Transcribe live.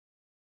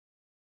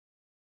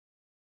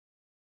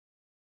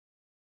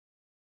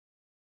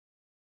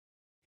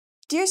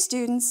Dear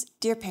students,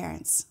 dear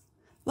parents,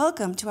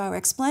 welcome to our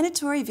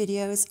explanatory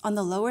videos on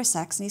the Lower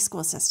Saxony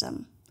school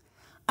system.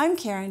 I'm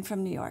Karen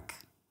from New York.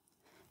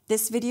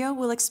 This video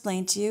will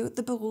explain to you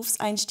the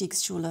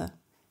Berufseinstiegsschule,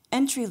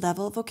 Entry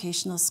Level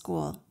Vocational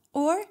School,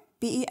 or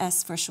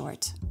BES for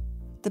short.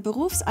 The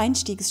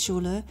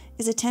Berufseinstiegsschule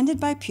is attended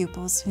by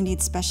pupils who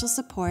need special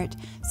support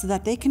so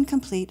that they can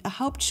complete a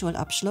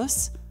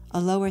Hauptschulabschluss,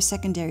 a lower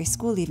secondary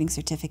school leaving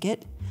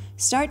certificate,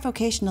 start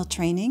vocational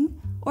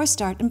training, or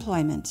start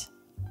employment.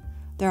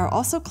 There are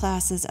also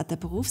classes at the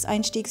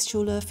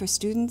Berufseinstiegsschule for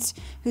students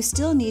who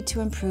still need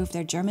to improve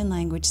their German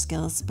language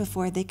skills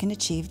before they can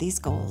achieve these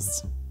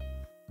goals.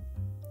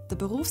 The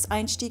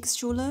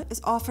Berufseinstiegsschule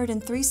is offered in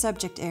 3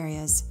 subject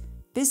areas: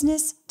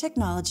 business,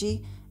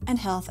 technology, and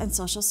health and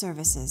social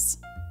services.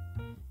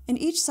 In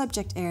each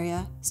subject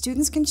area,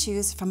 students can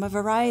choose from a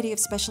variety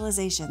of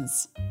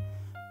specializations.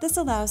 This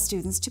allows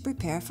students to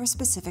prepare for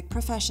specific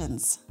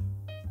professions.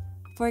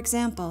 For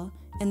example,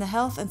 in the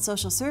health and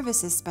social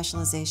services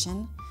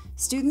specialization,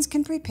 students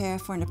can prepare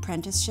for an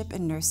apprenticeship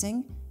in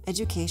nursing,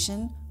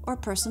 education, or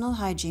personal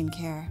hygiene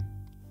care.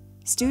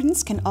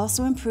 Students can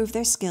also improve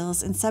their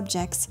skills in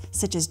subjects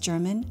such as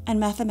German and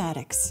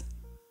mathematics.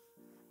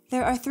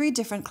 There are 3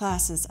 different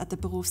classes at the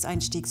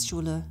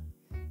Berufseinstiegsschule: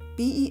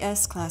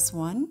 BES Class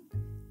 1,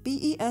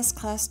 BES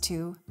Class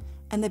 2,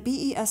 and the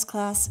BES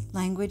Class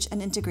Language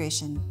and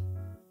Integration.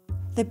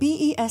 The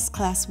BES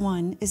Class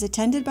 1 is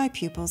attended by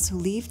pupils who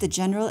leave the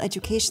general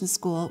education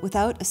school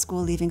without a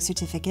school leaving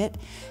certificate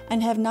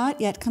and have not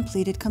yet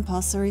completed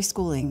compulsory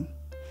schooling.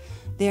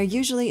 They are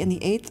usually in the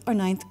 8th or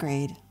 9th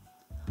grade.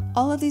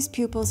 All of these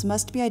pupils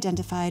must be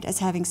identified as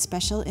having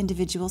special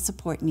individual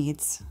support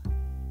needs.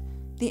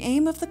 The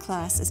aim of the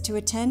class is to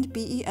attend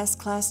BES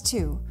Class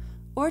 2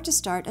 or to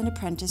start an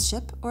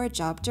apprenticeship or a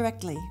job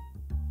directly.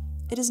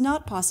 It is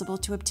not possible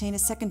to obtain a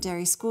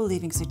secondary school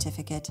leaving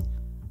certificate,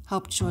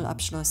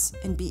 Hauptschulabschluss,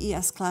 in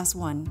BES Class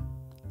 1.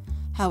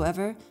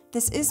 However,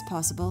 this is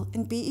possible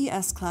in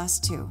BES Class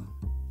 2.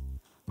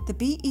 The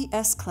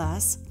BES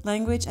class,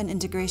 Language and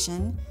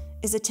Integration,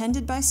 is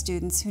attended by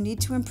students who need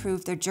to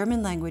improve their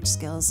German language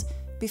skills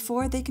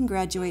before they can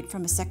graduate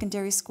from a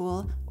secondary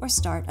school or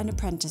start an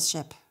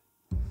apprenticeship.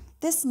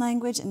 This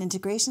Language and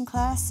Integration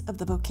class of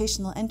the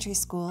Vocational Entry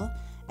School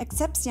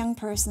accepts young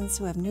persons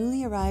who have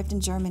newly arrived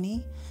in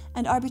Germany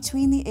and are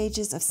between the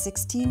ages of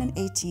 16 and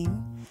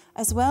 18,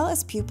 as well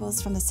as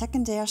pupils from the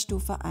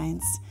Sekundärstufe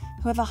 1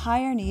 who have a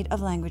higher need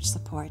of language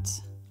support.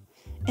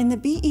 In the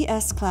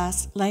BES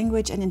class,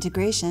 Language and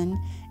Integration,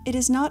 it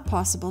is not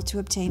possible to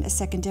obtain a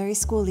secondary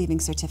school leaving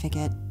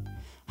certificate.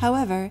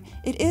 However,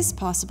 it is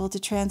possible to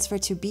transfer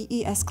to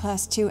BES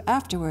Class 2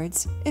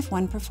 afterwards if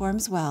one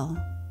performs well.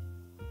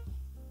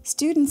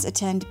 Students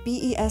attend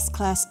BES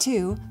Class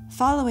 2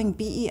 following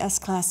BES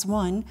Class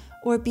 1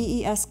 or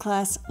BES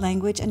Class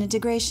Language and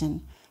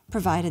Integration,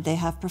 provided they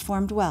have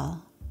performed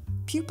well.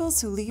 Pupils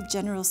who leave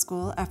general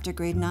school after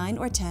grade 9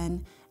 or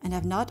 10 and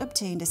have not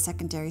obtained a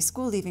secondary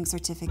school leaving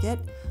certificate,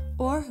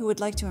 or who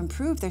would like to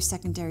improve their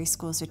secondary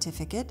school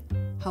certificate,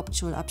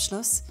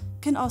 Hauptschulabschluss,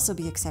 can also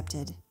be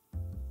accepted.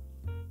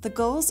 The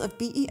goals of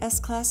BES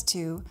Class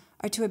 2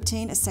 are to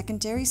obtain a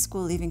secondary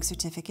school leaving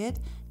certificate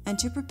and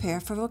to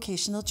prepare for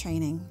vocational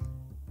training.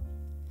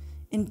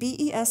 In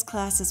BES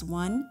Classes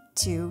 1,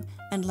 2,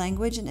 and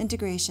Language and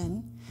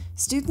Integration,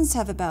 students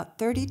have about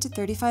 30 to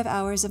 35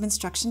 hours of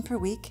instruction per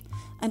week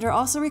and are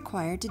also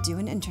required to do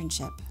an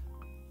internship.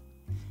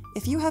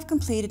 If you have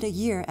completed a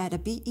year at a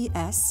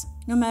BES,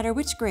 no matter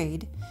which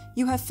grade,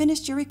 you have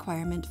finished your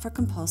requirement for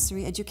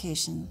compulsory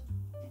education.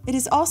 It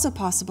is also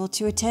possible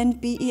to attend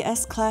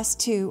BES Class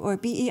 2 or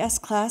BES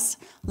Class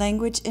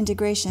Language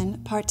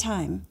Integration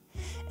part-time.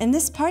 In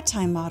this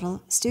part-time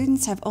model,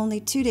 students have only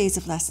 2 days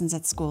of lessons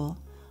at school.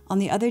 On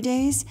the other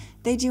days,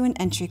 they do an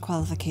entry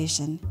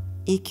qualification,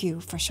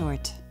 EQ for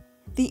short.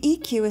 The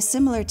EQ is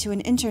similar to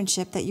an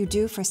internship that you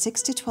do for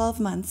 6 to 12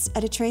 months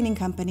at a training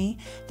company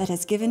that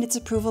has given its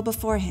approval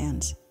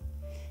beforehand.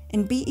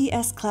 In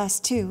BES Class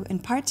 2 in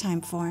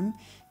part-time form,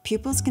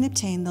 pupils can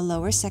obtain the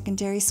lower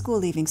secondary school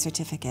leaving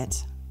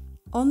certificate.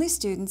 Only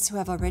students who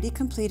have already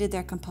completed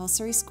their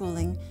compulsory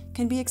schooling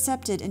can be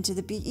accepted into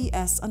the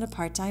BES on a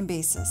part-time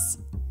basis.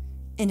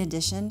 In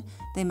addition,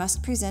 they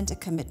must present a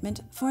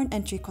commitment for an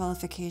entry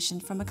qualification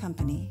from a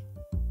company.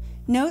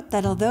 Note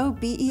that although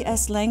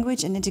BES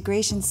Language and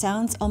Integration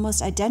sounds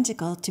almost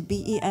identical to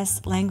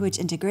BES Language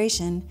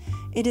Integration,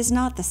 it is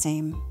not the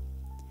same.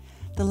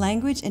 The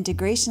Language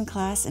Integration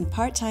class in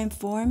part-time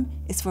form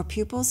is for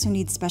pupils who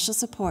need special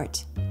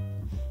support.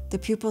 The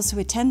pupils who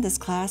attend this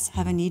class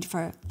have a need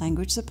for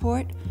language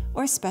support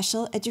or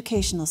special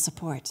educational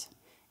support.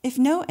 If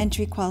no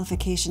entry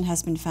qualification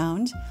has been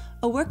found,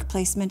 a work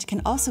placement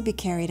can also be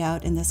carried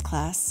out in this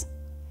class.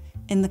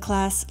 In the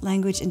class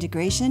Language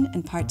Integration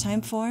in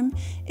part-time form,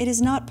 it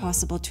is not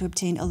possible to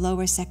obtain a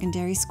lower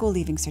secondary school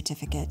leaving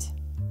certificate.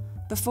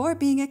 Before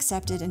being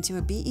accepted into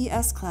a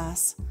BES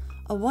class,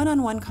 a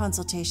one-on-one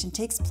consultation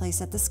takes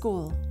place at the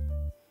school.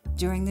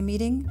 During the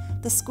meeting,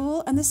 the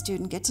school and the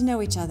student get to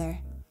know each other.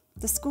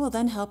 The school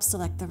then helps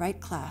select the right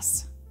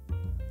class.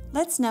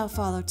 Let's now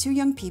follow two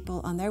young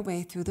people on their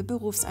way through the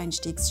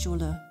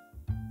Berufseinstiegsschule.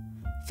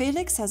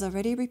 Felix has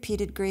already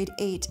repeated grade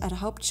 8 at a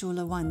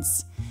Hauptschule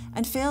once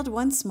and failed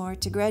once more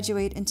to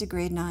graduate into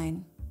grade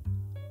 9.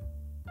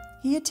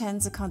 He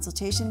attends a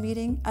consultation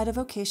meeting at a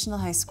vocational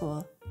high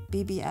school,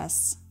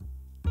 BES.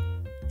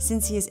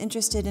 Since he is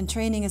interested in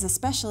training as a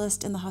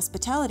specialist in the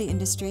hospitality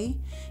industry,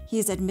 he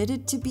is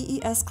admitted to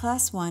BES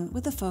Class 1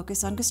 with a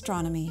focus on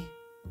gastronomy.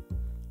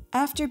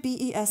 After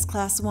BES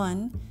Class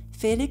 1,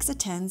 Felix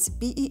attends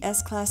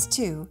BES Class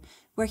 2,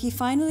 where he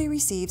finally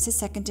receives his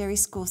secondary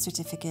school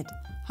certificate,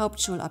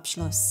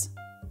 Hauptschulabschluss.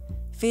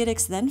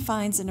 Felix then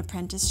finds an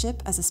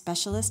apprenticeship as a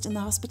specialist in the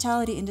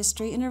hospitality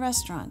industry in a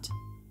restaurant.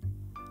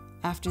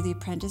 After the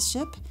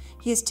apprenticeship,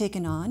 he is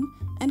taken on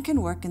and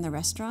can work in the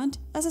restaurant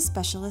as a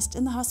specialist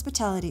in the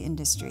hospitality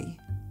industry.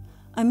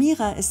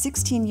 Amira is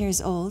 16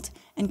 years old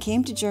and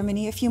came to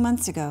Germany a few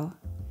months ago.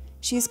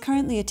 She is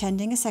currently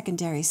attending a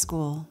secondary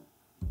school.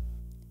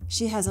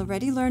 She has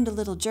already learned a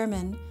little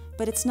German,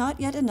 but it's not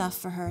yet enough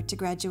for her to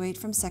graduate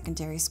from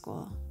secondary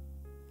school.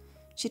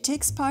 She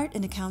takes part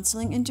in a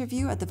counseling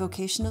interview at the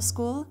vocational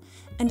school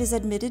and is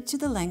admitted to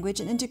the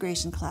language and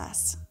integration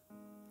class.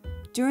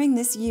 During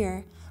this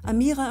year,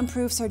 Amira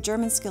improves her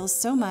German skills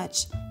so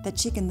much that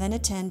she can then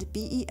attend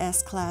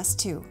BES Class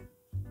 2.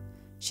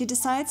 She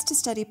decides to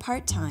study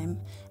part-time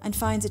and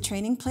finds a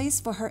training place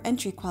for her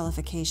entry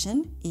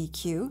qualification,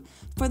 EQ,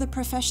 for the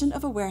profession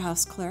of a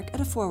warehouse clerk at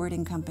a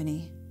forwarding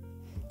company.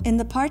 In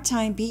the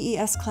part-time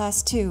BES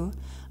Class 2,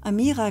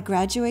 Amira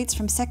graduates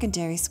from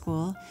secondary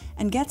school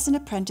and gets an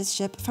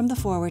apprenticeship from the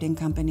forwarding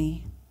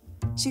company.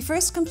 She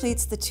first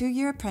completes the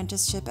 2-year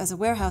apprenticeship as a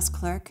warehouse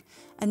clerk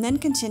and then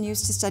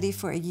continues to study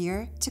for a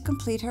year to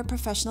complete her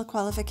professional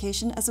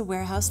qualification as a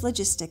warehouse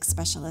logistics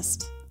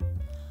specialist.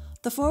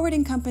 The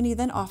forwarding company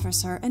then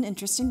offers her an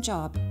interesting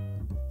job.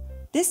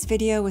 This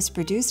video was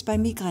produced by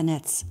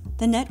Migranetz,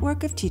 the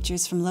network of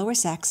teachers from Lower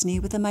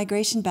Saxony with a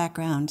migration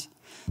background,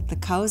 the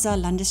Causa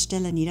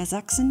Landesstelle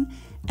Niedersachsen,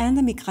 and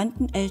the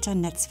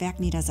Migrantenelternnetzwerk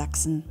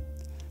Niedersachsen.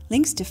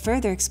 Links to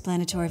further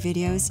explanatory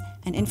videos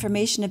and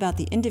information about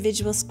the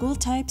individual school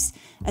types,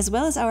 as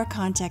well as our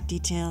contact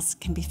details,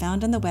 can be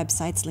found on the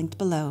websites linked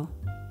below.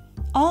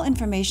 All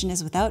information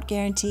is without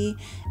guarantee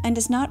and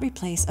does not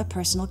replace a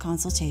personal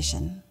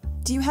consultation.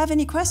 Do you have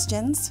any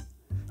questions?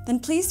 Then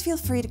please feel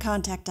free to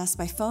contact us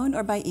by phone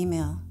or by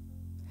email.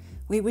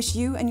 We wish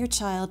you and your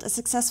child a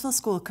successful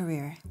school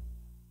career.